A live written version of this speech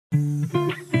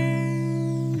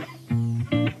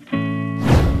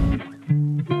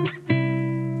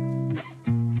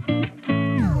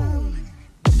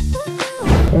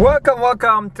and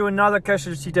welcome to another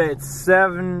casual cheat day. It's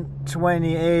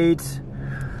 7:28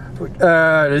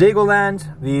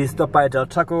 Legoland. We stopped by Del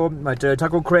Taco, my Del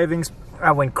Taco cravings.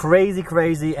 I went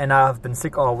crazy and I've been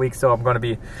sick all week, so I'm going to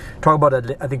be talking about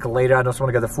it I think later. I just want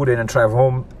to get the food in and drive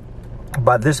home.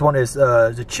 But this one is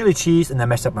the chili cheese, and I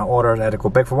messed up my order. I had to go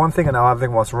back for one thing and the other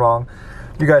thing was wrong.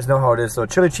 You guys know how it is. So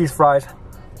chili cheese fries.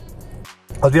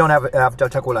 But we don't have Del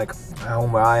Taco like at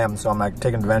home where I am, so I'm like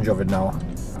taking advantage of it now.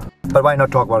 But why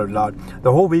not talk about it loud?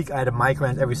 The whole week I had a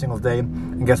migraine every single day,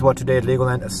 and guess what? Today at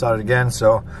Legoland it started again,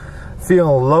 so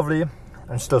feeling lovely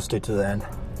and still stay to the end.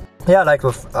 Yeah, I like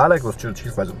those chili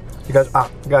cheese fries. You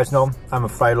guys know I'm a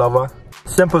fry lover.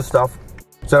 Simple stuff.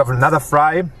 Instead of another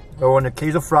fry or the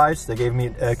queso fries, they gave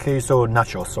me queso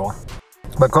nachos. So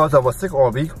because I was sick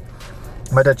all week,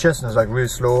 my digestion is like really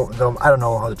slow. So I don't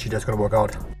know how the cheat day is gonna work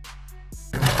out.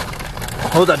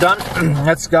 Those are done.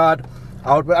 Let's start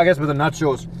out, I guess, with the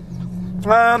nachos.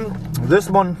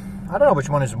 This one, I don't know which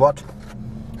one is what.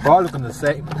 They're all looking the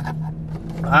same,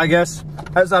 I guess.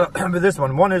 Let's start with this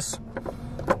one. One is,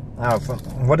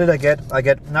 what did I get? I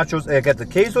get nachos. I get the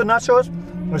queso nachos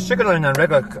with chicken and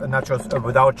regular nachos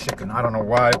without chicken. I don't know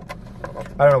why.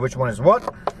 I don't know which one is what.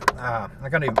 I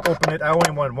can't even open it. I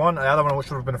only wanted one. The other one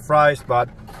should have been fries, but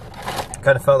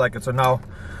kind of felt like it. So now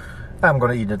I'm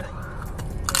gonna eat it.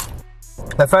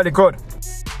 I felt it good.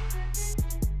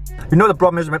 You know the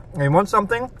problem is when you want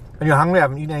something and you're hungry, I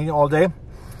haven't eaten anything all day,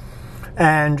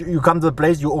 and you come to the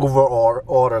place, you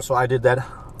order. So I did that.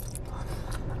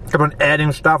 Kept on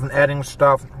adding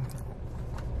stuff.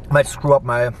 Might screw up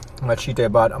my cheat day,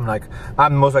 but I'm like,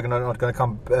 I'm most likely not gonna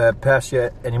come past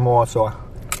here anymore. So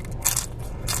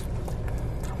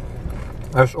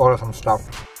I just order some stuff.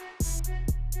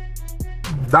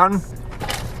 Done.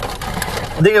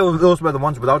 I think those were the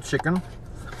ones without chicken.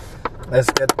 Let's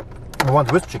get the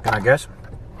ones with chicken, I guess.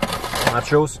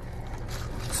 Nachos.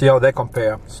 See how they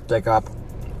compare. Stack up.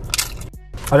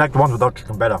 I like the ones without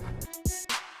chicken better.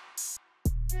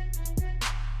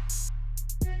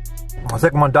 The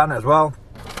second one done as well.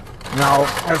 Now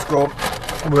let's go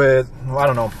with, I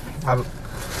don't know, have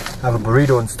a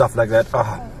burrito and stuff like that.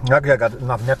 Luckily I got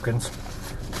enough napkins.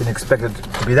 Didn't expect it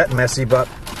to be that messy, but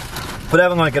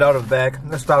whatever, I'm gonna get out of the bag.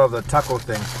 Let's start with the taco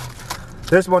thing.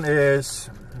 This one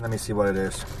is, let me see what it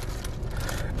is.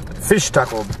 Fish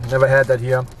taco. Never had that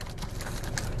here.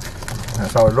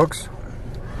 That's how it looks.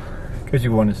 In case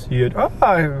you want to see it.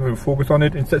 I will focus on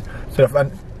it instead of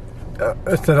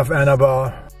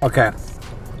Annabelle. Okay.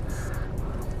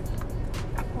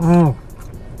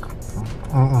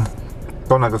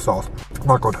 Don't like the sauce.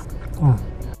 Not good.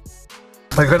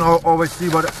 I can always see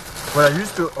what I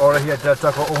used to order here at Del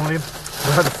Taco only.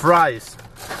 We had the fries.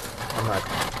 I'm like,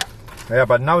 yeah,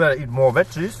 but now that I eat more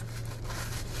veggies,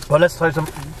 well, let's try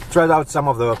out some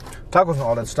of the tacos and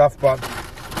all that stuff, but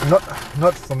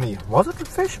not for me. Was it the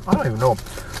fish? I don't even know.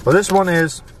 But this one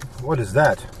is, what is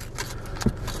that?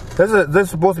 This is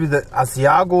supposed to be the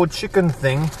Asiago chicken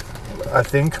thing, I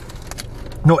think.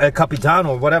 No, El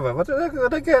Capitano, whatever. What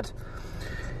did I get?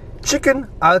 Chicken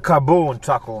al carbone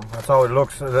taco. That's how it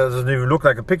looks. It doesn't even look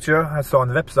like a picture I saw on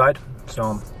the website.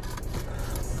 So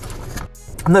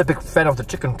I'm not a big fan of the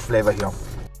chicken flavor here.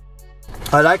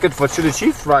 I like it for chili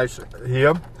cheese fries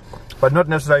here, but not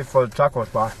necessarily for the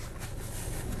tacos bar.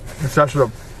 It's just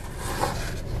a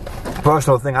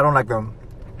personal thing. I don't like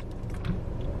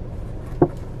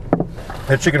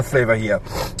the chicken flavor here.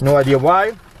 No idea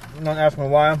why. Don't ask me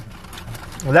why.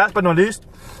 Last but not least,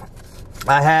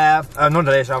 I have, not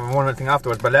the last, I have one thing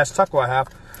afterwards, but last taco I have.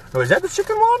 No, is that the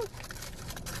chicken one?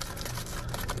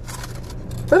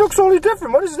 That looks totally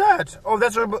different. What is that? Oh,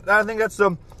 I think that's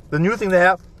the new thing they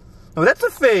have. No, that's a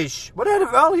fish. What did I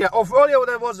have earlier? Oh, earlier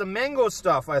that was the mango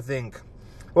stuff, I think.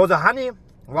 Or the honey.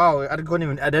 Wow, I couldn't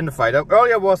even identify it.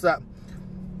 Earlier was that.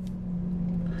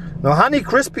 No, honey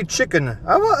crispy chicken.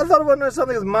 I thought it was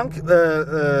something with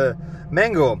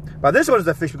mango. But this one is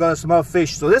the fish because I smell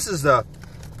fish. So this is the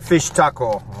fish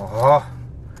taco. Oh.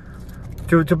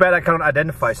 Too bad I can't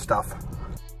identify stuff.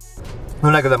 I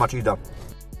don't like it that much either.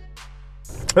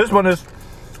 This one is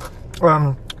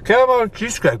caramel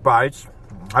cheesecake bites.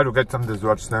 I had to get some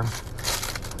desserts then.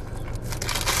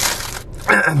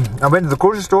 I went to the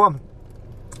grocery store.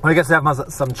 I guess they have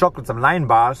some chocolate, some Lion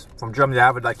bars from Germany. They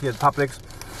have it like here at Publix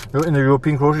in the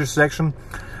European grocery section.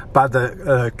 But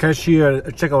the cashier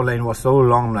checkout lane was so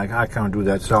long, I'm like, I can't do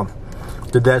that. So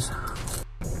did that.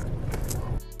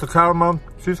 The caramel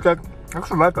cheesecake, I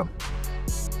actually like them.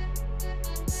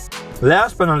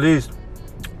 Last but not least,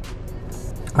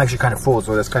 I'm actually kind of full,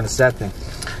 so that's kind of sad thing.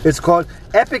 It's called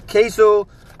Epic Queso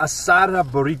Asada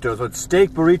Burrito. So it's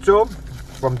steak burrito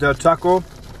from Del Taco.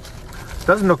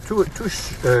 Doesn't look too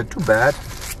bad.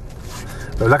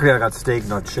 But luckily I got steak,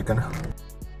 not chicken.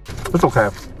 It's okay.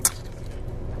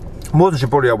 More than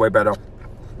Chipotle are way better.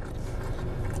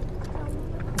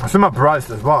 It's in my price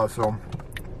as well, so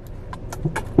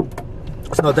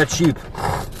it's not that cheap.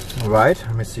 Right?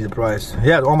 Let me see the price.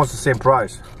 Yeah, it's almost the same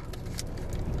price.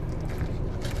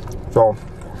 So,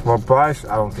 for price,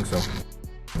 I don't think so.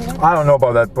 I don't know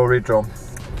about that burrito.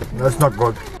 That's not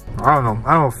good. I don't know.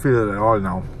 I don't feel it at all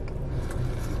now.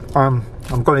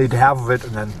 I'm gonna eat half of it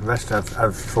and then the rest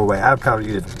I'll throw away. I'll probably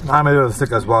eat it. I'm a little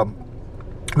sick as well.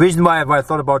 Reason why I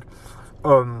thought about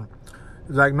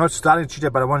like not starting cheat day,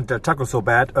 but I wanted the taco so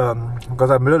bad because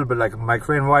I'm a little bit like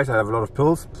migraine wise. I have a lot of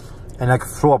pills and like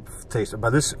throw up taste.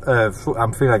 But this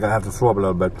I'm feeling like I have to throw up a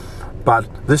little bit. But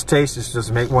this taste is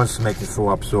just wants to make me throw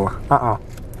up. So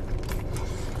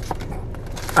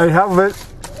I have it.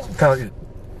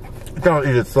 Cannot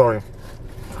eat it. Sorry.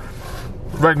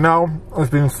 Right now, I'm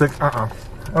being sick. I'm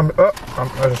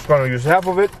just gonna use half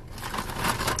of it.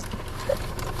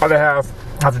 Other half,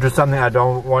 I have to do something I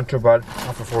don't want to, but I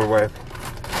have to throw away.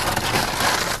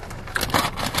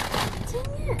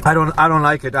 I don't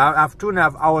like it. I have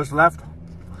 2.5 hours left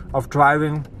of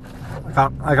driving.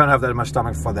 I can't have that in my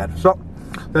stomach for that. So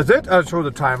that's it. I'll show the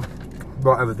time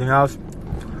about everything else.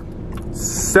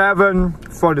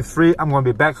 7:43. I'm gonna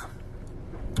be back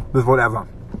with whatever.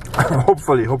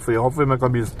 hopefully I'm not gonna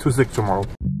be too sick tomorrow.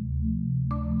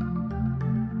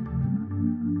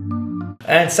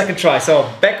 And second try. So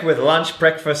back with lunch,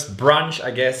 breakfast, brunch.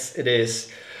 I guess it is.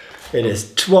 It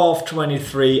is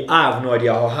 12:23. I have no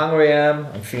idea how hungry I am.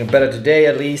 I'm feeling better today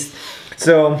at least.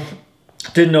 So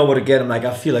didn't know what to get. I'm like,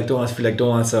 I feel like donuts.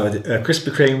 So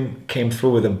Krispy Kreme came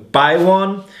through with a buy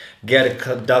one, get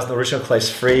a dozen original clays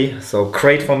free. So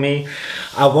great for me.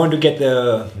 I want to get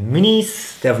the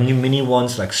minis. They have new mini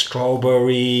ones like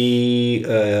strawberry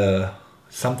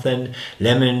something,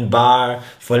 lemon bar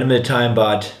for a limited time,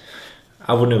 but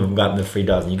I wouldn't have gotten the 3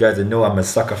 dozen. You guys know I'm a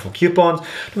sucker for coupons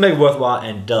to make it worthwhile,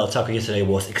 and Del Taco yesterday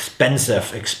was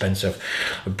expensive.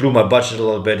 It blew my budget a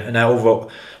little bit, and I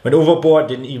went overboard,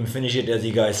 didn't even finish it, as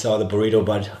you guys saw the burrito,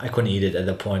 but I couldn't eat it at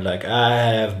the point. Like, I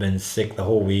have been sick the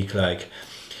whole week. Like,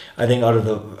 I think out of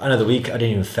the end of the week, I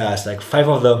didn't even fast. Like 5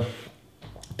 of the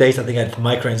days, I think I had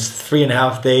migraines,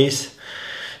 3.5 days.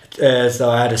 So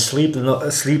I had to sleep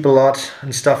a lot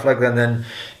and stuff like that, and then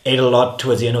ate a lot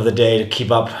towards the end of the day to keep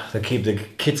the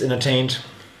kids entertained.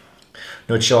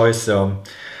 No choice. So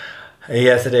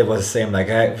yesterday was the same. Like,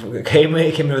 I came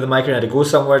here with a migraine, I had to go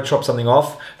somewhere, chop something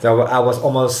off. So I was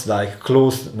almost like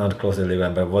not close to the legal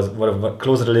end, but was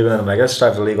close to the legal end. I'm like, let's try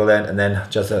the legal end, and then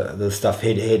just the stuff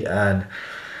hit, and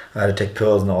I had to take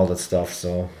pills and all that stuff,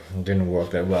 so it didn't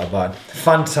work that well. But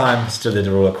fun time, still did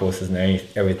the roller coasters and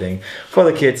everything for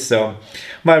the kids. So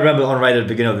my ramble on right at the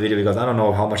beginning of the video, because I don't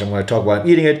know how much I'm going to talk while I'm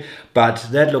eating it. But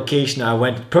that location, I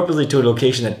went purposely to a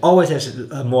location that always has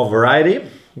more variety.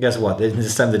 Guess what?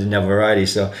 This time they didn't have variety,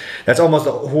 so that's almost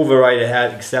the whole variety I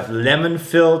had, except lemon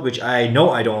filled, which I know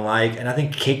I don't like, and I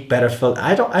think cake batter filled.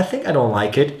 I think I don't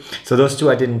like it. So those two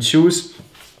I didn't choose.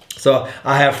 So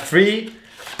I have 3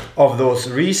 of those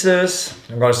Reese's.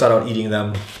 I'm gonna start out eating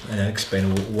them and then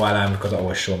explain why because I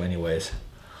always show them anyways.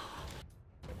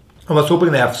 I was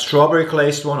hoping they have strawberry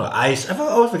glazed one or ice. I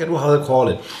always forget how they call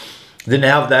it. Didn't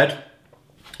have that.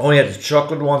 Only had the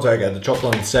chocolate one, so I got the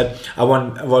chocolate one instead. I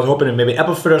was hoping maybe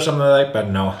apple fritter or something like that, but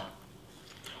no.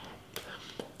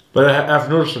 But I've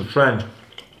noticed a trend.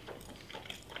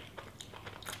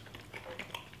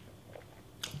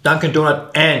 Dunkin'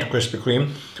 Donut and Krispy Kreme.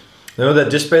 You know that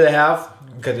display they have?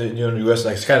 In the US,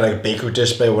 like, it's kind of like a bakery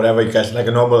display or whatever. You guys like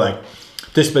a normal like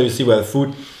display you see where the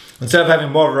food. Instead of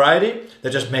having more variety,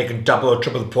 they're just making double or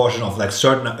triple the portion of like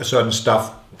certain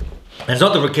stuff. And it's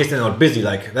not the case they're not busy.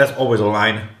 Like, that's always a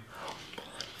line.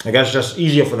 I guess it's just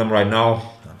easier for them right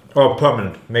now, or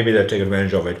permanent. Maybe they take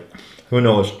advantage of it. Who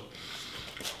knows?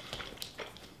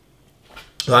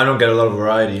 So I don't get a lot of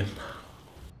variety.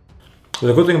 So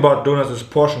the good thing about donuts is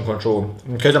portion control.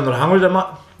 In case I'm not hungry that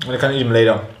much, I can eat them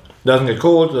later. Doesn't get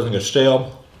cold, doesn't get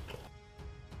stale.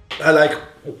 I like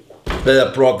that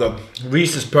I brought the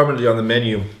Reese's permanently on the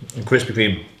menu in Krispy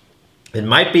Kreme. It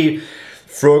might be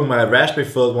throwing my raspberry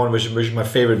filled one, which is my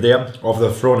favorite there, off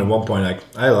the throne at one point. Like,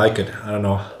 I like it, I don't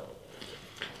know.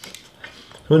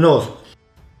 Who knows?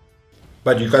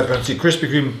 But you guys can see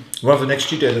Krispy Kreme one of the next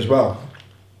cheat days as well.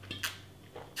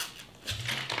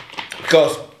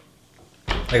 Because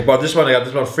I bought this one, I got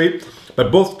this one free,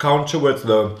 but both count towards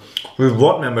the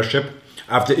reward membership.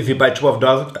 After, if you buy 12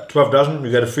 dozen,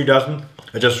 you get a free dozen.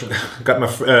 I just got my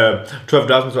 12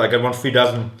 dozen, so I get one free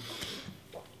dozen.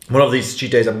 One of these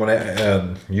cheat days I'm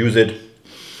gonna use it.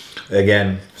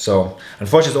 again. So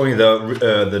unfortunately, it's only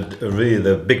really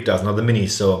the big dozen, not the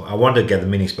minis. So I wanted to get the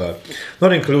minis, but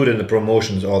not included in the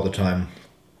promotions all the time.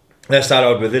 Let's start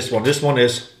out with this one. This one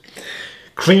is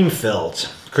cream filled,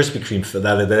 crispy cream filled.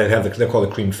 They call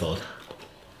it cream filled.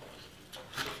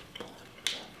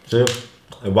 So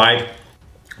a white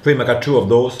cream. I got 2 of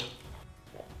those.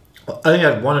 I think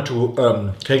I had 1 or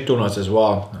 2 cake donuts as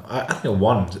well. I think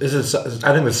 1. This is,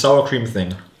 I think, the sour cream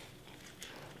thing.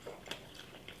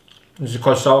 This is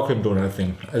called sour cream donut, I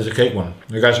think. It's a cake one.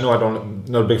 You guys know I'm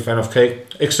not a big fan of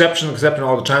cake. Accepting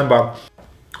all the time, but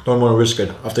don't want to risk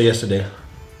it after yesterday.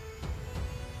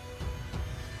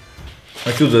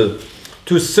 I do the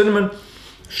 2 cinnamon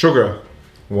sugar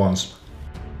ones.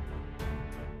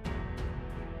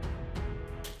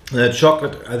 The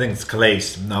chocolate, I think it's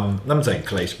glazed. I'm saying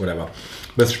glazed, whatever.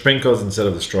 With sprinkles instead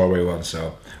of the strawberry one,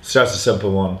 so it's just a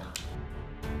simple one.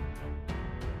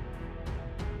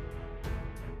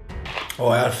 Oh,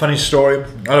 I had a funny story.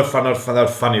 Not funny.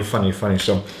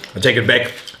 So I take it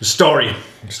back. Story.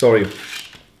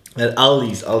 At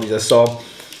Aldi's, I saw. I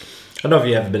don't know if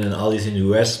you have been in Aldi's in the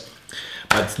US,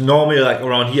 but normally, like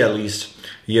around here at least,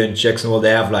 here in Jacksonville, they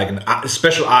have like a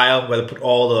special aisle where they put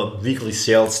all the weekly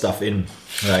sales stuff in.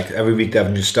 Like every week they have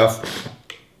new stuff.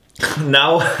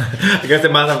 Now, I guess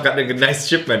they must have gotten a nice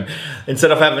shipment.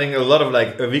 Instead of having a lot of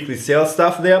like a weekly sales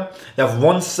stuff there, they have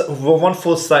one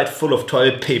full side full of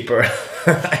toilet paper.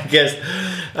 I guess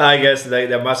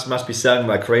they must be selling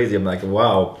like crazy. I'm like,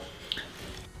 wow.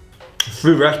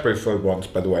 3 raspberry filled ones,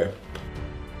 by the way.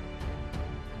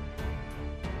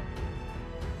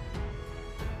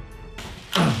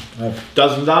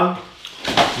 Dozen done.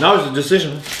 Now is the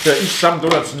decision to eat some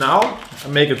donuts now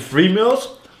and make it 3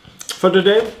 meals for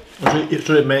today. Or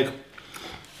should I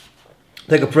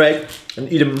take a break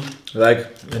and eat them like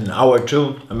in an hour or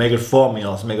 2 and make it 4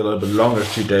 meals, make it a little bit longer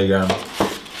cheat day again.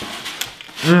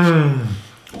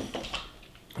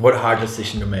 What a hard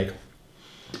decision to make.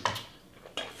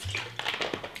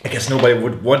 I guess nobody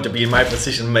would want to be in my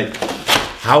position to make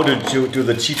how to do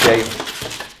the cheat day,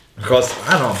 because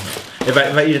I don't know, if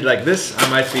I eat it like this, I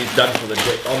might be done for the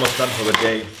day, almost done for the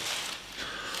day.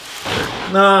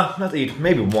 Nah, not eat,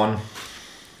 maybe 1.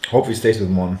 Hope he stays with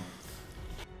 1.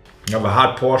 You have a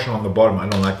hard portion on the bottom, I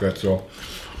don't like that, so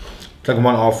take 1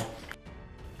 off.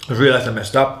 I realized I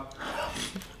messed up.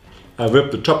 I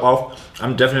ripped the top off.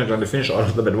 I'm definitely going to finish all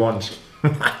of them at once. I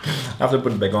have to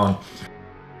put it back on.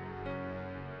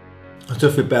 I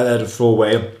still feel bad I had to throw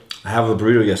away. I have a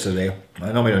burrito yesterday.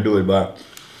 I normally don't do it, but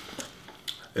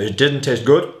it didn't taste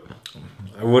good.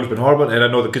 It would have been horrible, and I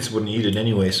know the kids wouldn't eat it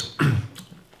anyways.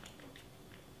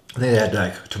 I think they had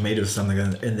like tomatoes or something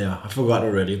in there. I forgot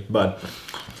already, but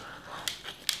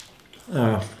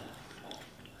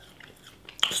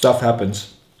stuff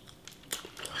happens.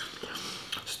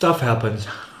 Stuff happens.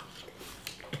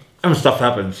 Stuff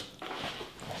happens.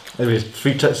 Maybe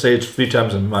say it 3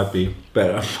 times and it might be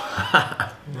better.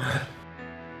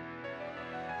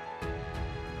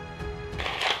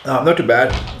 Not too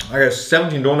bad. I guess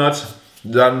 17 donuts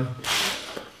done.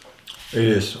 It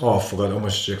is, oh I forgot, I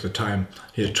almost checked the time.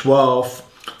 Here's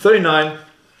 12:39.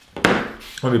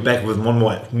 I'll be back with 1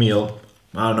 more meal.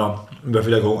 I don't know, I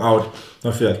feel like going out,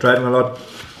 I feel like driving a lot.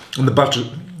 And the budget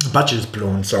is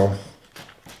blown, so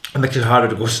it makes it harder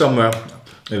to go somewhere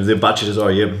if the budget is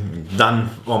already done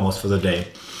almost for the day.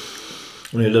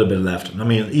 Only a little bit left. I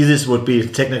mean, easiest would be,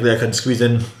 technically I can squeeze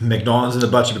in McDonald's in the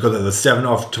budget because of the 7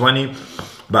 off 20.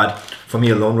 But for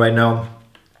me alone right now,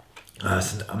 I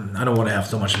don't want to have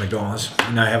so much McDonald's,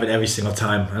 and I have it every single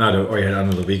time, and I already had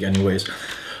another week anyways.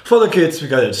 For the kids, we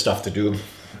got stuff to do,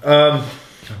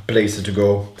 places to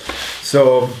go,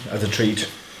 so as a treat.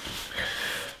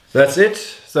 That's it.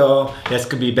 So let's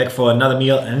be back for another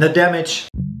meal and the damage.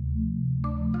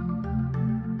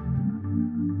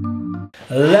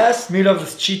 Last meal of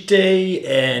this cheat day,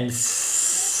 and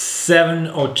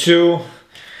 7:02.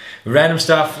 Random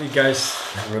stuff, you guys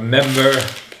remember.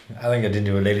 I think I didn't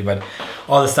do it lately, but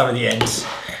all the stuff at the end.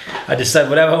 I decide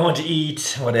whatever I want to eat,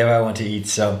 So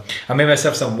I made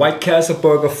myself some White Castle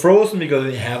burger frozen because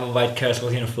we have a White Castle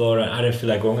here in Florida. I didn't feel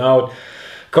like going out.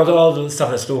 Got all the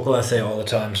stuff that's local, I say all the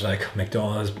time, like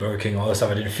McDonald's, Burger King, all the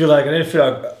stuff I didn't feel like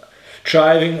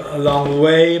driving along the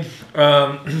way.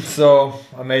 So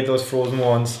I made those frozen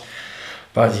ones.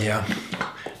 But yeah,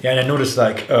 and I noticed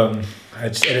like I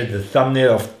just edited the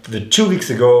thumbnail of the 2 weeks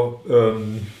ago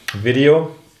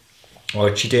video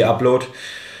or cheat day upload,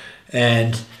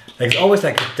 and like it's always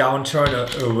like a downturn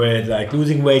with like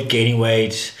losing weight, gaining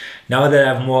weight, Now that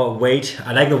I have more weight,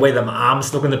 I like the way the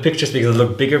arms look in the pictures because they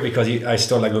look bigger, because I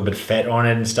still like a little bit fat on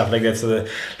it and stuff like that, so they're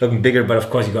looking bigger. But of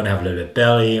course you're gonna have a little bit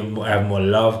belly, I have more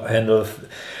love handle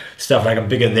stuff, like I'm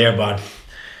bigger there. But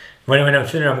when I'm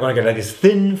thinner, I'm gonna get like this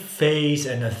thin face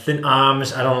and a thin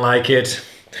arms. I don't like it.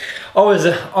 Always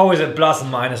a plus and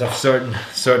minus of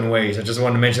certain ways. I just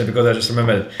want to mention it because I just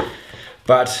remembered it.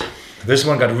 But this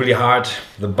one got really hard.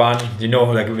 The bun, you know,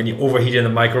 like when you overheat it in the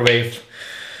microwave.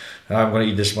 I'm gonna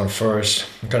eat this one first.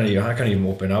 I can't even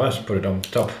open it. I'll just put it on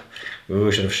top.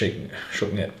 We should have shaken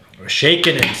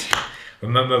it.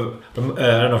 Remember, I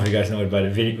don't know if you guys know it, but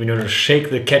when you want to shake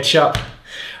the ketchup,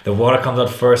 the water comes out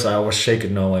first. I always shake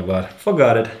it normally, but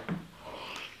forgot it.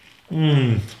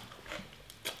 And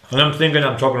I'm thinking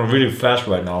I'm talking really fast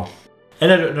right now.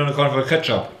 And I don't account for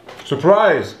ketchup.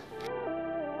 Surprise!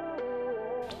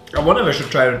 I wonder if I should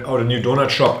try out a new donut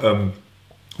shop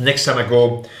next time I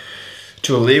go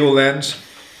to a Legoland,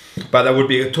 but that would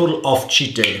be a total off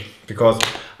cheat day because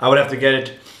I would have to get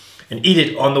it and eat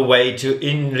it on the way to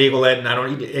in Legoland, and I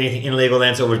don't eat anything in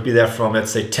Legoland, so I would be there from, let's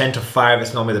say, 10 to 5,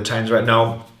 it's normally the times right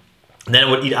now. And then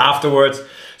I would eat afterwards,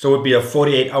 so it would be a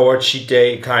 48-hour cheat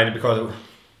day kind of, because of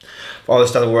all the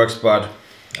stuff that works. But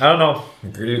I don't know,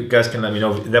 you guys can let me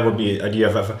know. That would be an idea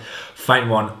if I find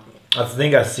one. I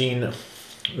think I've seen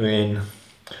in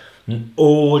an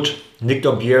old Nick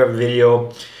Dobier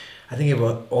video, I think it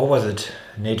was, or was it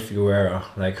Nate Figueroa,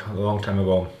 like a long time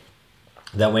ago,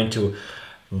 that went to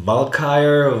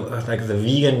Valkyrie, like the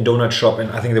vegan donut shop,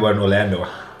 and I think they were in Orlando.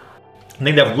 I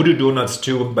think they have Voodoo Donuts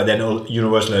too, but then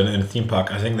Universal in a theme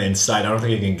park. I think they're inside. I don't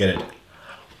think you can get it.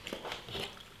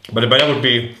 But that would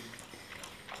be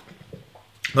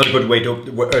not a good way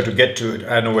to get to it.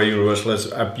 I don't know where Universal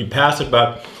is. You pass it,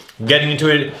 but getting into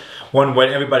it, when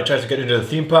everybody tries to get into the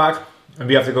theme park, and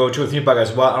we have to go to a theme park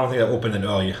as well, I don't think they're open that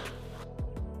early.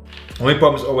 The only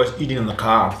problem is always eating in the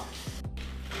car.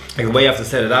 Like the way you have to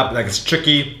set it up, like it's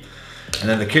tricky, and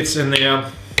then the kids in there,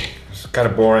 it's kind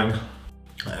of boring,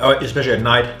 especially at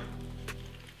night.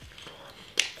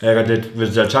 Like I did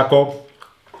with the taco.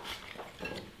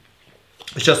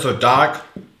 It's just so dark.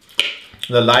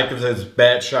 The light is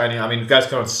bad shining. I mean, you guys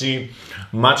cannot see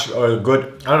much or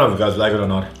good. I don't know if you guys like it or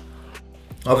not.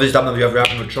 Obviously, sometimes you have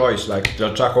no choice. Like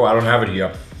the taco, I don't have it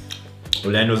here.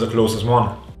 Orlando is the closest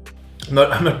one.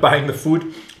 I'm not buying the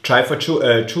food. Try for I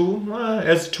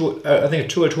think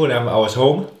 2 or 2.5 hours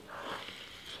home.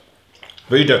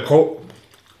 We eat the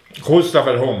cold stuff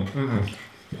at home.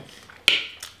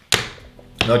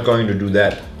 Not going to do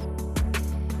that.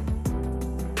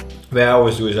 What I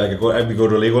always do is we go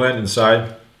to Legoland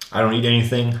inside. I don't eat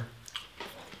anything.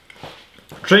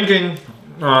 Drinking,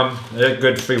 there's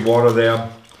good free water there.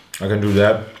 I can do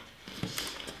that.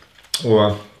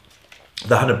 Or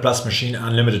the 100+ machine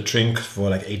unlimited drink for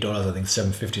like $8, I think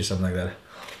 $7.50, something like that.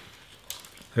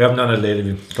 We haven't done it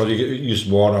lately because we use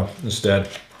water instead.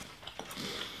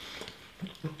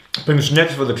 Bring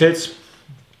snacks for the kids.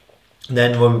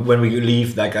 Then when we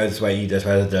leave, like that's why I eat. That's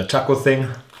why the taco thing.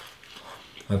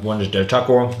 Like one is the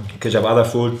taco. Kids have other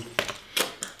food.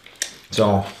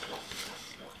 So.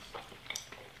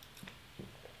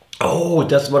 Oh,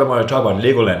 that's what I want to talk about.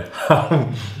 Legoland.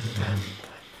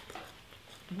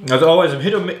 As always, I'm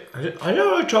hit or miss. I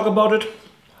know I talk about it.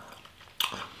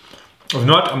 If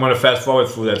not, I'm gonna fast forward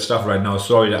through that stuff right now.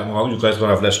 Sorry that you guys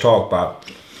gonna have less talk, but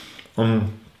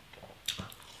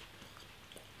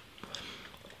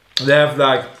they have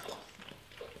like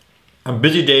on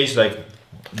busy days like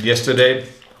yesterday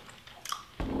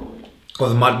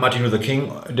was Martin Luther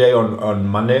King Day on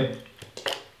Monday.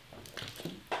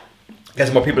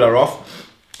 Guess more people are off.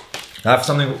 I have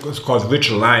something called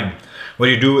Virtual Line. What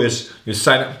you do is you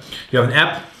sign up. You have an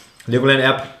app, Legoland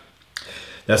app.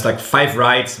 There's like 5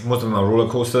 rides. Most of them are roller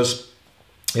coasters.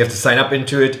 You have to sign up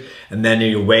into it, and then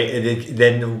you wait.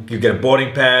 Then you get a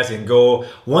boarding pass and go.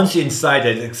 Once you're inside,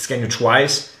 they scan you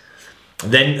twice.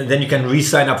 Then you can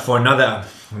re-sign up for another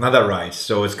ride.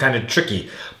 So it's kind of tricky.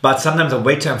 But sometimes the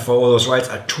wait time for all those rides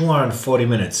are 240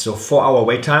 minutes. So 4-hour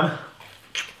wait time.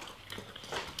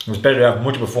 It's better to have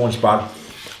multiple phones, but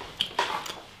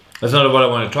that's not what I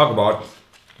want to talk about.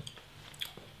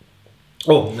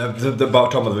 Oh, about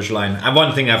talking about the Virtual Line. I have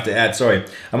one thing I have to add, sorry.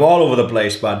 I'm all over the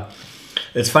place, but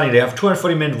it's funny. They have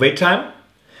 240-minute wait time,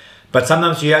 but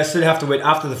sometimes you still have to wait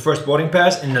after the first boarding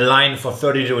pass in the line for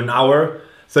 30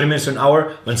 minutes to an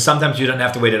hour, and sometimes you don't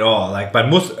have to wait at all. But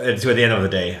most it's at the end of the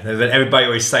day. When everybody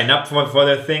already signed up for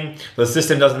their thing, the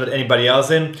system doesn't let anybody else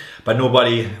in, but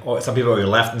some people are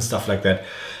left and stuff like that.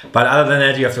 But other than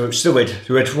that, you have to still wait.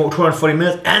 You wait 240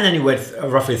 minutes, and then you wait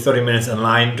roughly 30 minutes in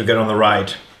line to get on the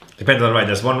ride. Depends on the ride.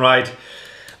 There's one ride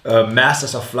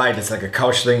Masters of Flight. It's like a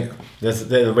couch thing.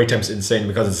 The wait time is insane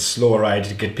because it's a slower ride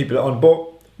to get people on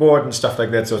board and stuff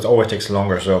like that. So it always takes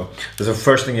longer. So that's the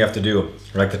first thing you have to do.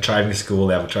 Like the driving school,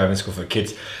 they have a driving school for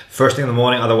kids. First thing in the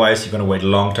morning, otherwise you're gonna wait a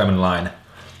long time in line.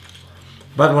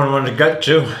 But what I want to get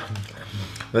to,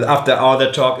 but after all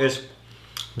that talk is,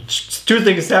 two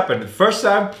things happened. The first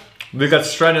time, we got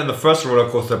stranded on the first roller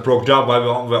coaster, broke down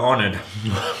while we were on it.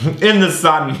 In the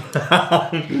sun.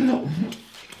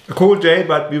 A cool day,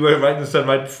 but we were right in the sun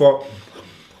right before.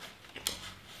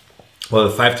 Well,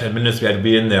 5-10 minutes we had to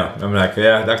be in there. I'm like,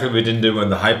 yeah, that's what we didn't do on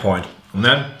the high point. And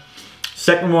then,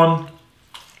 second one,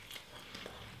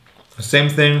 same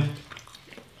thing.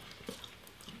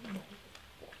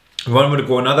 We wanted to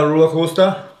go another roller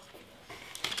coaster.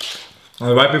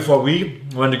 And right before we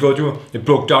went to go to, it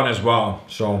broke down as well.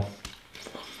 So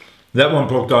that one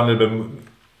broke down a little bit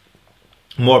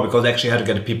more because I actually had to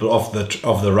get the people off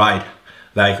the ride,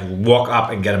 like walk up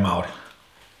and get them out.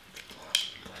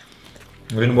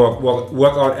 We didn't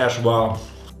work out as well.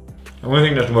 The only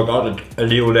thing that doesn't work out at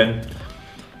Legoland,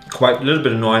 quite a little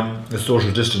bit annoying, is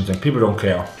social distancing. People don't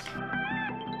care.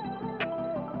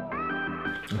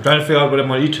 I'm trying to figure out what I'm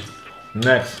gonna eat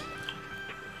next.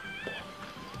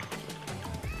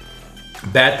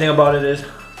 Bad thing about it is,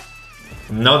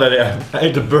 now that I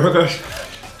ate the burgers,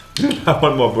 I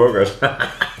want more burgers.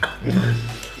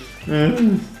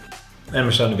 And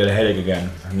I'm starting to get a headache again.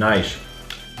 Nice.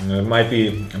 It might be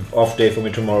an off day for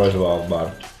me tomorrow as well,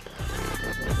 but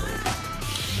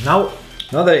now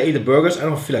that I ate the burgers, I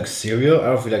don't feel like cereal. I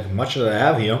don't feel like much that I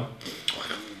have here.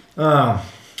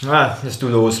 Let's do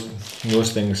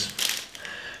those things.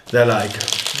 They're like,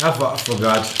 I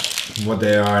forgot what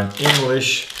they are in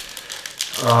English.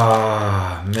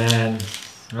 Ah, man,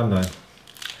 I'm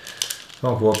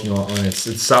not working on it.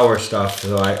 It's sour stuff,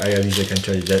 so I at least I can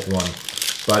tell you that one.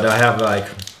 But I have like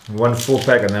one full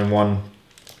pack and then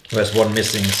there's one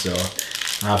missing, so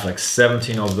I have like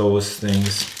 17 of those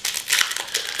things.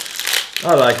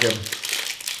 I like them.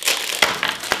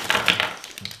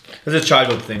 It's a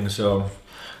childhood thing, so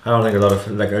I don't think a lot of,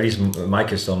 like, at least my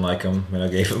kids don't like them when I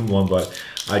gave them one, but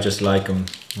I just like them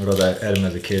because I had them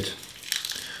as a kid.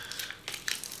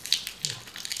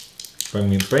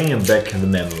 Bringing back the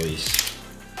memories.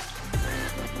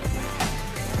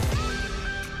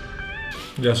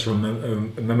 Just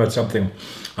remembered something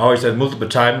I always said multiple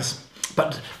times,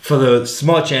 but for the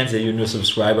small chance that you're a new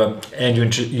subscriber and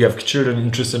you have children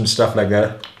interested in stuff like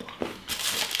that,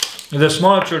 if they're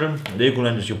smaller children,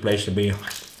 Legoland is your place to be.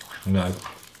 Like,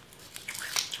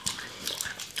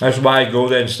 that's why I go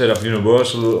there instead of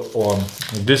Universal or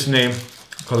Disney,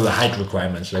 because of the height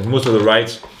requirements. Like most of the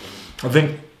rides, I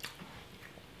think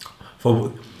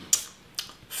for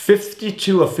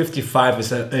 52 or 55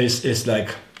 is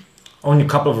like only a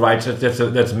couple of rides. That's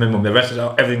the minimum. The rest is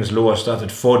everything is lower. Starts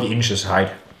at 40 inches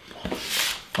height.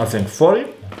 I think 40.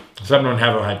 Some don't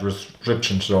have a height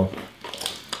restriction, so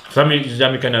some you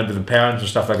can do the parents and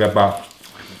stuff like that. But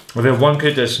if you have one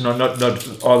kid that's not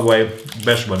all the way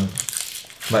best one.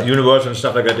 But Universal and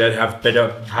stuff like that, they have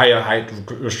better, higher height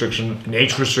restriction, and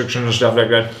age restriction and stuff like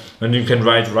that. And you can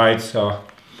ride rides.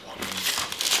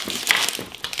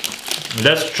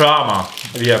 Less trauma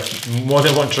if you have more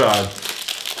than one child.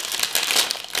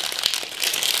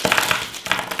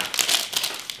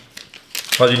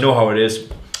 But you know how it is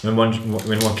when one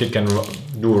kid can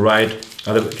do a ride,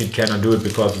 other kid cannot do it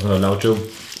because it's not allowed to,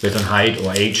 based on height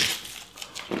or age.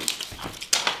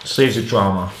 Saves you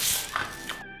trauma.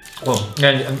 Well,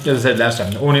 and as I said last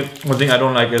time, the only one thing I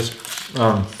don't like is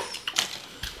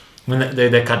when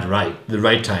they cut the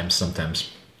right times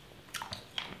sometimes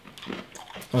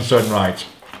on certain rides.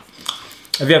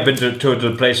 If you have been to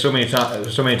the place so many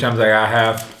times like I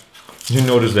have, you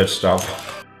notice that stuff.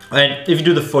 And if you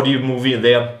do the 4D movie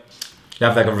there, you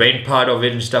have like a rain part of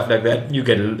it and stuff like that, you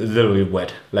get literally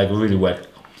wet, like really wet.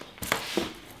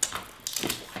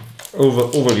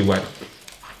 Overly wet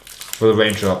for the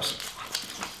raindrops.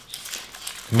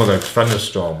 More like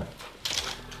thunderstorm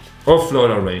or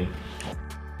Florida rain.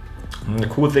 And the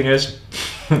cool thing is,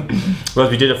 well,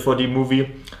 we did a 4D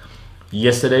movie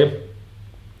yesterday.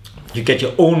 You get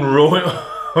your own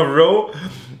row,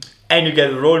 and you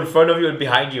get a row in front of you and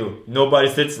behind you. Nobody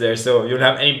sits there, so you don't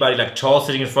have anybody like tall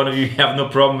sitting in front of you. You have no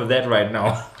problem with that right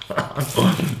now.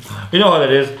 You know how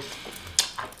that is.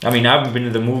 I mean, I haven't been to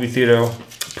the movie theater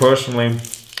personally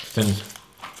since.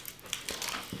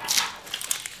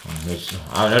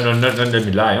 Don't let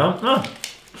me lie, huh? No. I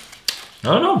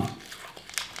don't know.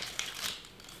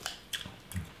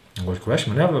 Good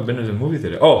question. I've never been to the movie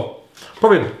theater. Oh,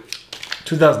 probably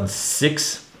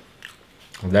 2006.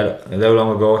 That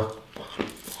long ago.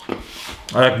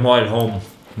 I like more at home.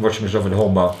 watching myself at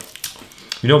home, but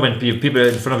you know, when people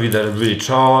in front of you that are really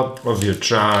tall, or if you're a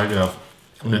child,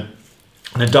 you know,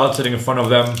 an adult sitting in front of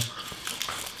them,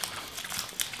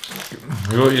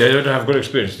 you don't have good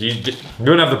experience. You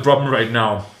don't have the problem right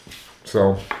now,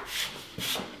 so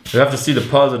you have to see the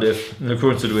positive in the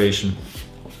current situation.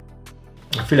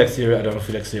 I feel like cereal. I don't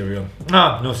feel like cereal.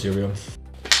 Ah, no cereal.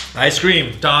 Ice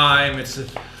cream time. It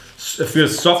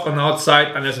feels soft on the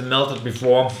outside unless it melted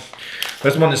before.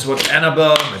 This one is what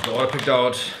Annabelle, my daughter, picked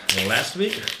out last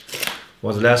week.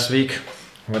 Was it last week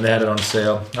when they had it on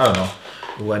sale? I don't know.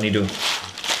 Ooh, I need to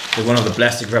get one of the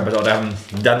plastic wrappers out. I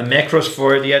haven't done the macros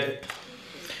for it yet.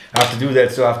 I have to do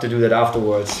that, so I have to do that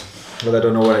afterwards. But I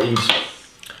don't know what I eat.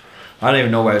 I don't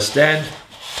even know where I stand.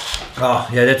 Oh,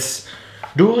 yeah, that's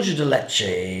dulce de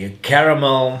leche,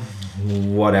 caramel,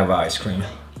 whatever ice cream.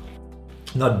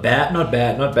 Not bad, not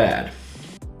bad, not bad.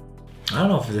 I don't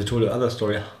know if they told the other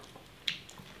story.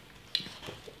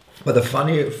 But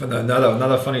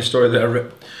another funny story that I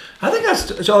read. I think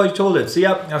that's all you told it. See,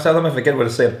 I sometimes forget what to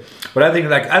say. But I think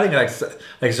like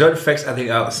certain facts I think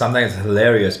are sometimes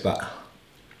hilarious, but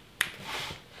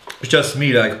it's just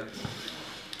me. Like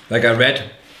I read,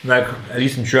 like at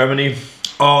least in Germany,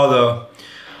 all the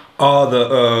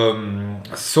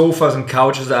sofas and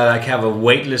couches are like have a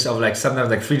wait list of like sometimes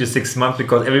like 3 to 6 months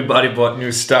because everybody bought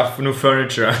new stuff, new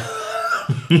furniture.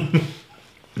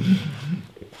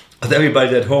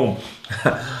 Everybody's at home.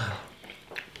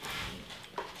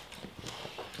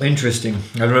 Interesting.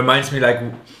 It reminds me like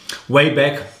way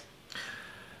back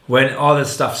when all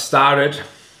this stuff started.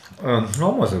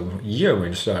 Almost a year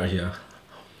when it started here.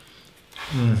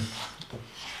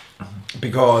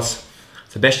 Because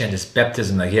Sebastian had his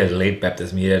baptism, like he had a late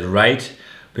baptism. He had right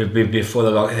before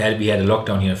we had a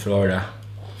lockdown here in Florida.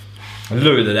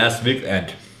 Literally the last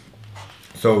weekend.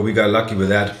 So we got lucky with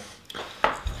that.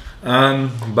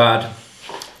 But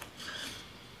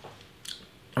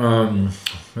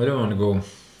where do I want to go?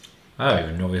 I don't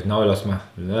even know it. Now I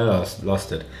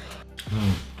lost it.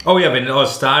 Oh yeah, when it all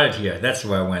started here, that's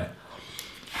where I went.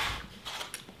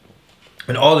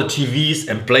 When all the TVs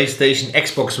and PlayStation,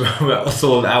 Xbox were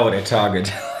sold out at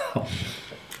Target.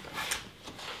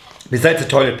 Besides the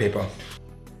toilet paper.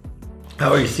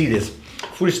 How do you see this?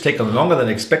 Food is taking longer than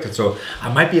expected, so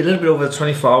I might be a little bit over the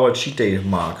 24-hour cheat day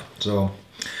mark. So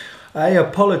I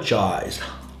apologize.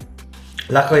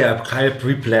 Luckily, I kind of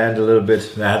pre-planned a little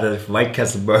bit. I had the White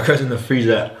Castle burgers in the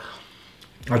freezer.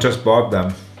 I just bought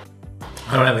them.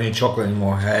 I don't have any chocolate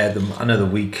anymore. I had them under the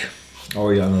week.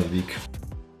 Already under the week.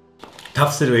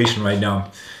 Tough situation right now.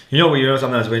 You know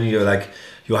sometimes when you're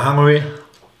hungry,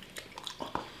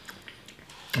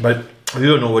 but you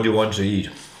don't know what you want to eat.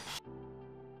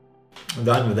 I'm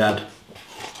done with that.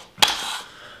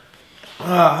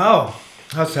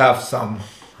 Let's have some.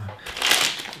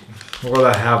 Will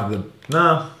I have the...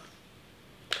 No,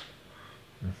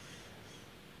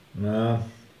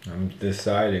 I'm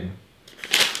deciding.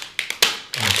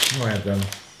 I'll have them.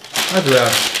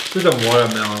 Let's do some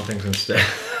watermelon things instead.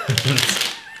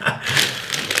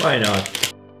 Why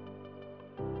not?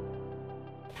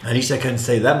 At least I can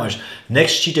say that much.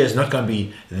 Next cheat day is not going to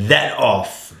be that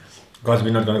off. Because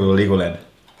we're not going to go to Legoland.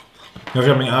 We have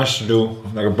something else to do,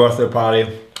 like a birthday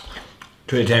party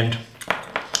to attend.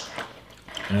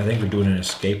 And I think we're doing an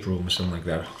escape room or something like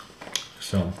that.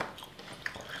 So,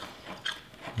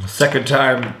 the second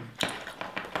time,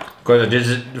 because I did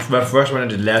it, my first one I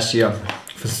did last year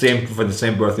for the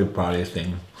same birthday party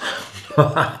thing.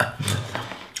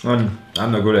 And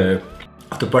I'm not good at it.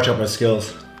 I have to brush up my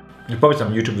skills. There's probably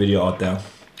some YouTube video out there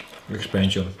to explain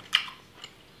to you.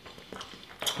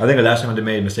 I think the last time I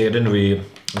made a mistake, I didn't really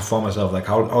inform myself like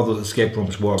how all those escape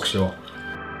rooms work. So,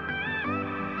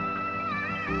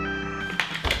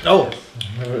 oh,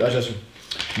 I just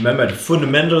remembered a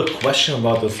fundamental question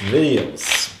about those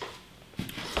videos.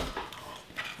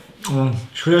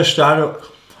 Should I start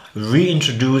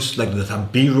reintroduce like some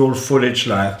B-roll footage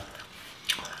like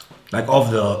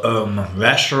of the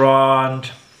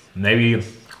restaurant, maybe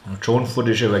drone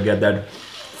footage if I get that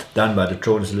done, but the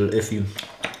drone is a little iffy.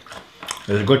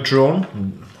 There's a good drone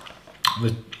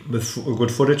with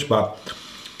good footage, but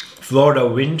Florida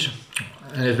wind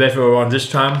and it's better around this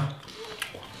time.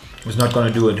 It's not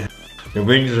gonna do it. The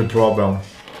wind is a problem.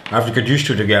 I have to get used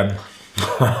to it again.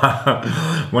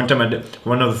 One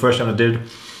of the first time I did,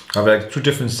 I have like 2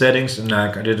 different settings and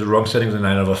like I did the wrong settings and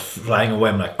I was flying away.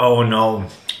 I'm like, oh no.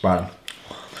 But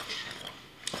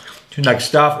to like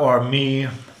stuff or me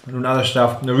doing other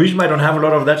stuff. The reason why I don't have a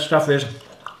lot of that stuff is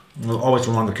I'm always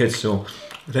around the kids, so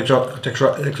it takes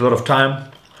a lot of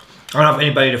time. I don't have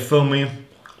anybody to film me.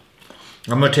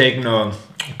 I'm not taking a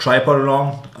tripod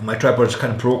along. My tripod is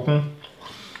kind of broken.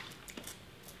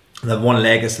 The one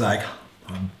leg is like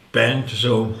bent,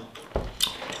 so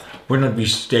will not be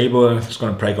stable. It's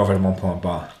gonna break off at one point,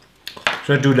 but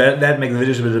so I do that, make the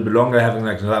videos a little bit longer, having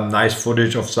like some nice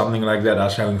footage of something like that,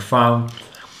 us having fun,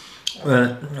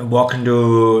 walking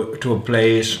to a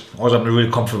place. Also, I'm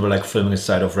really comfortable like filming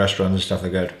inside of restaurants and stuff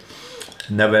like that.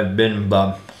 Never been,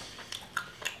 but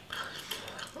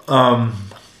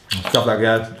stuff like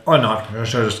that, or not. I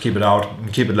should just keep it out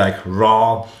and keep it like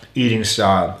raw eating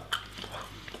style.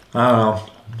 I don't know.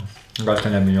 You guys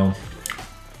can let me know.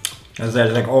 As I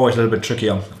said, like always a little bit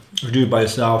trickier. If you do it by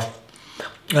yourself,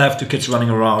 I have 2 kids running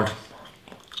around.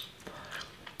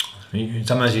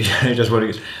 Sometimes you just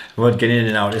want to get in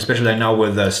and out, especially like now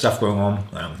with stuff going on.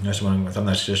 Just want to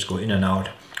sometimes just go in and out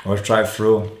or drive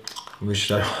through, which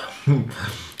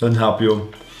doesn't help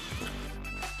you.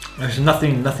 There's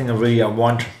nothing really I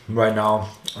want right now.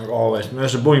 Like always,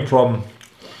 there's a only problem.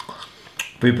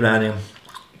 Pre-planning.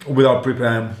 Without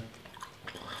pre-planning,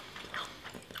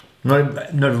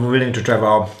 not willing to travel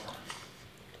out.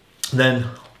 Then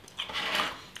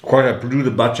quite I do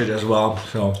the budget as well,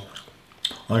 so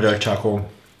I do taco.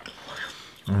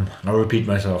 I'll repeat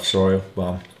myself, sorry,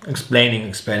 but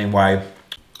explaining why.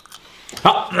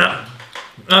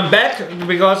 I'm back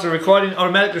because the recording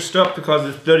automatically stopped because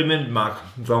it's 30-minute mark.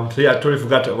 So yeah, I totally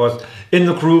forgot I was in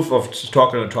the groove of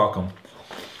talking.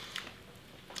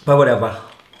 But whatever.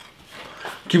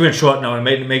 Keep it short now and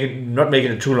not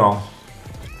making it too long.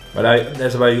 But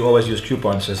that's why you always use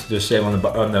coupons, just the same on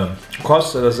the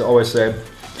cost, as I always say.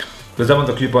 Because some of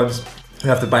the coupons you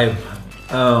have to buy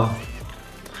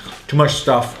too much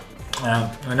stuff,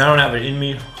 and I don't have it in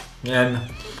me, and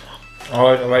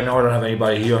right now I don't have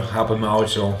anybody here helping me out,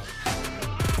 so.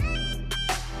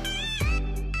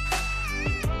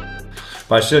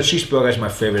 But still, cheeseburger is my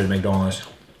favorite at McDonald's.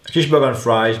 Cheeseburger and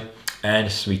fries and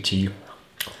sweet tea.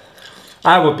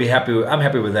 I would be happy. I'm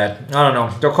happy with that. I don't know.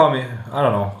 Don't call me. I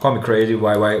don't know. Call me crazy.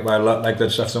 Why I like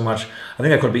that stuff so much? I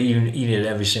think I could be eating it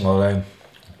every single day.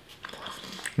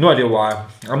 No idea why.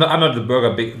 I'm not the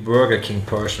Burger King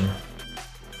person.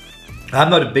 I'm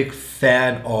not a big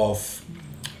fan of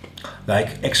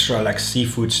like extra like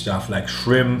seafood stuff like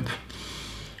shrimp.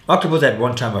 Octopus at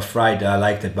one time I fried. I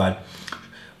liked it, but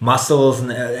mussels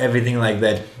and everything like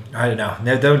that. I don't know.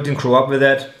 I didn't grow up with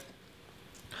that.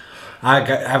 I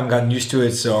haven't gotten used to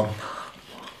it, so.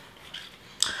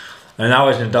 And now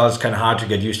as an adult, it's kind of hard to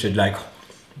get used to it. Like, I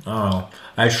don't know.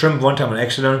 I had shrimp one time on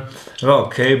accident. Well,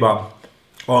 okay, but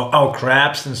or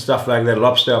crabs and stuff like that,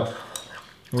 lobster.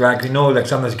 Like, you know, like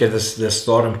sometimes you get this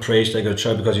thought and praise like a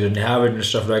child because you didn't have it and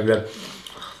stuff like that.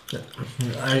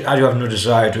 I do have no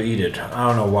desire to eat it. I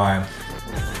don't know why.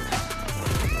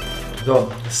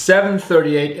 So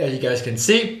 7:38, as you guys can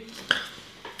see,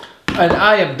 and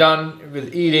I am done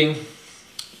with eating.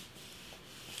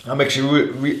 I'm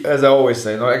actually, as I always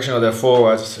say, not actually not that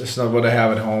forward. It's not what I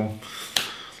have at home.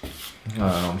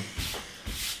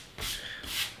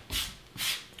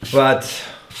 But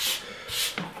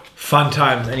fun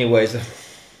times, anyways.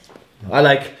 I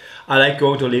like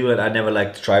going to Legoland. I never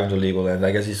liked driving to Legoland.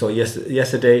 Like as you saw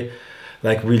yesterday,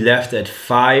 like we left at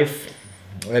 5.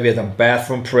 We had some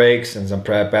bathroom breaks and some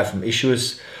bathroom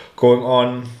issues going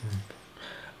on.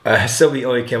 So we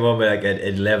only came home like at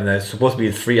 11. It's supposed to be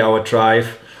a 3-hour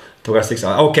drive. Took us 6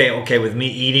 hours. Okay, with me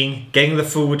eating, getting the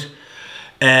food,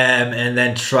 and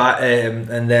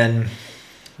then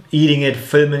eating it,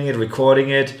 filming it, recording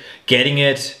it, getting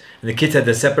it. And the kids had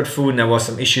the separate food, and there was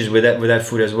some issues with that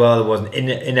food as well. It wasn't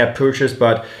in-app purchase,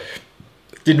 but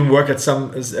it didn't work at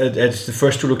the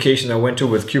first 2 locations I went to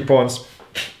with coupons.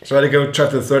 So I had to go try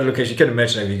to the 3rd location. You can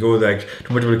imagine if you go like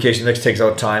to multiple locations, next takes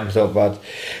out time. So, but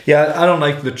yeah, I don't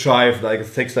like the drive. Like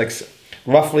it takes like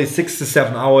roughly 6 to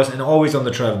 7 hours, and always on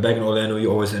the drive back in Orlando, you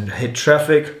always hit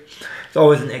traffic. It's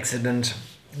always an accident.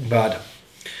 But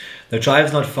the drive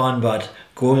is not fun. But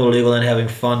going to Legoland and having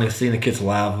fun and seeing the kids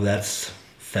laugh, that's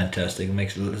fantastic. It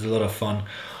makes it a lot of fun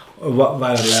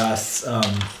while it lasts.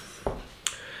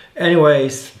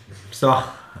 Anyways, so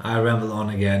I rambled on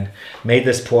again. Made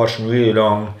this portion really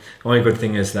long. The only good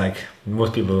thing is like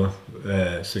most people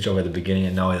switch over at the beginning,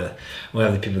 and now we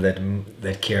have the people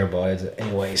that care about it.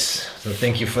 Anyways, so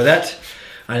thank you for that.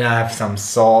 And I have some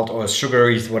salt or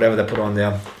sugaries, whatever they put on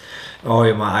there.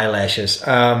 Oh, my eyelashes.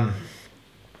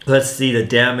 Let's see the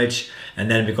damage, and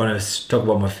then we're gonna talk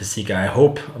about my physique. I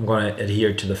hope I'm gonna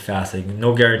adhere to the fasting.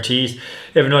 No guarantees.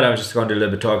 If not, I'm just gonna do a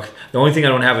little bit talk. The only thing I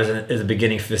don't have is a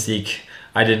beginning physique.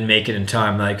 I didn't make it in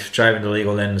time, like driving to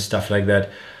Legoland and stuff like that.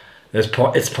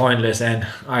 It's pointless, and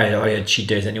I had cheat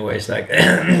days anyways, like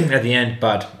at the end.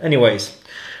 But anyways,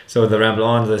 so the ramble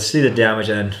on. Let's see the damage,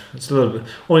 and it's a little bit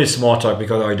only small talk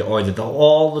because I did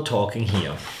all the talking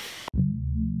here.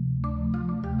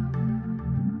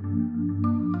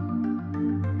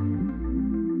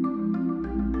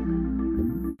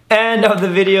 End of the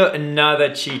video,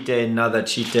 another cheat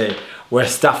day where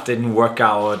stuff didn't work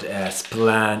out as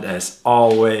planned as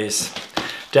always.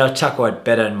 Del Taco had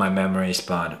better in my memories,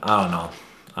 but I don't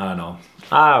know.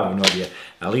 I have no idea.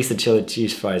 At least the chili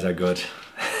cheese fries are good.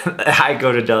 I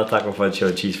go to Del Taco for the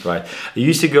chili cheese fries. I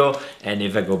used to go, and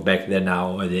if I go back there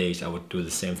nowadays, I would do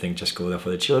the same thing, just go there for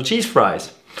the chili cheese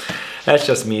fries. That's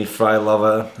just me, fry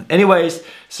lover. Anyways,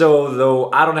 so though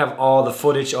I don't have all the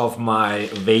footage of my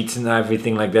weights and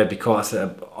everything like that because if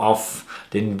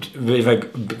I'm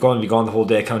going to be gone the whole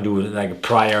day, I can't do like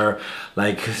prior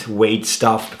like weight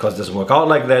stuff because it doesn't work out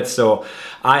like that. So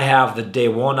I have the day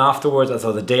one afterwards,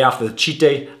 so the day after the cheat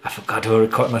day. I forgot to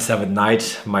record myself at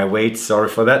night, my weight, sorry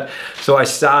for that. So I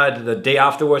started the day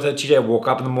afterwards at cheat day. I woke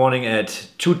up in the morning at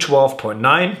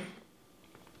 212.9.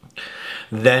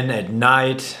 Then at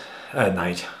night,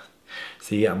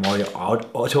 see, I'm already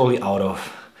totally out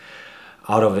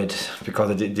of it because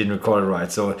I didn't record it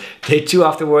right. So day two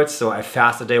afterwards, so I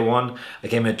fasted day one. I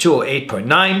came at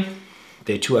 208.9.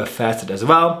 Day two I fasted as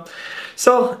well.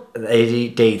 So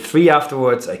day three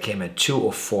afterwards, I came at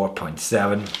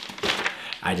 204.7.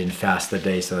 I didn't fast the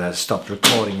day, so I stopped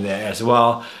recording there as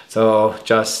well. So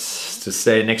just to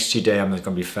say, next cheat day I'm not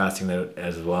gonna be fasting there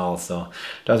as well. So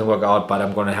it doesn't work out, but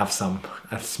I'm gonna have some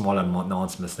small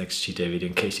announcements next cheat day video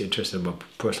in case you're interested about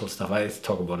personal stuff. I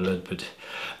talk about a little bit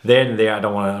there and there. I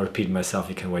don't want to repeat myself.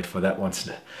 You can wait for that once.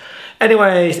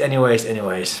 Anyways, it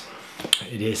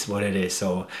is what it is.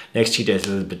 So next cheat day is a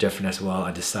little bit different as well.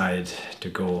 I decided to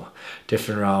go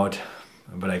different route,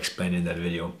 but I explained in that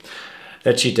video.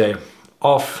 That cheat day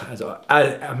off.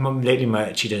 Lately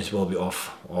my cheat days will be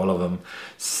off, all of them.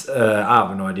 I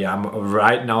have no idea. I'm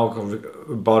right now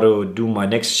about to do my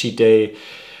next cheat day,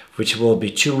 which will be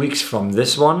 2 weeks from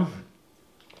this one,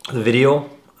 the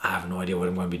video. I have no idea what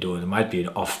I'm going to be doing. It might be an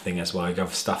off thing as well. I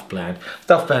got stuff planned,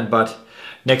 but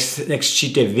next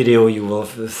cheat day video you will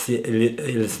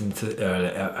listen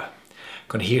to.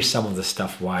 Gonna hear some of the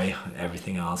stuff, why,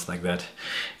 everything else like that.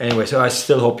 Anyway, so I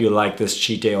still hope you like this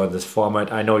cheat day or this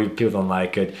format. I know you people don't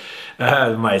like it.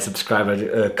 My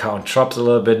subscriber count drops a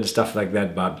little bit and stuff like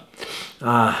that, but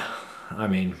I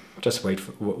mean, just wait.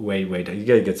 You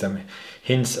gotta get some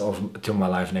hints to my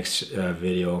life next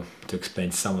video to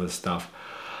explain some of the stuff.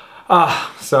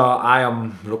 So I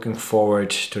am looking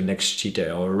forward to next cheat day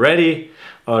already.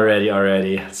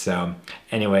 So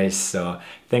anyways, so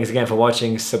thanks again for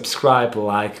watching. Subscribe,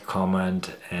 like,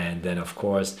 comment, and then of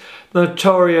course the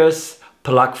notorious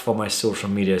plug for my social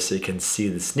media, so you can see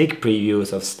the sneak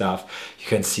previews of stuff. You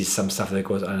can see some stuff that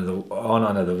goes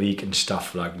under the week and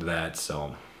stuff like that.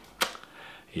 So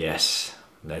yes,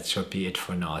 that should be it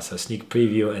for now. So sneak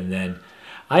preview, and then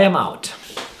I am out.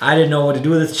 I didn't know what to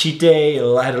do with this cheat day.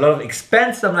 I had a lot of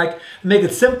expense. I'm like, make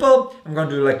it simple. I'm gonna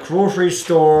do like grocery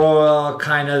store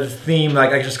kind of theme.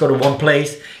 Like I just go to one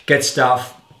place, get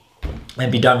stuff,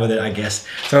 and be done with it, I guess.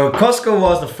 So Costco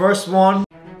was the first one.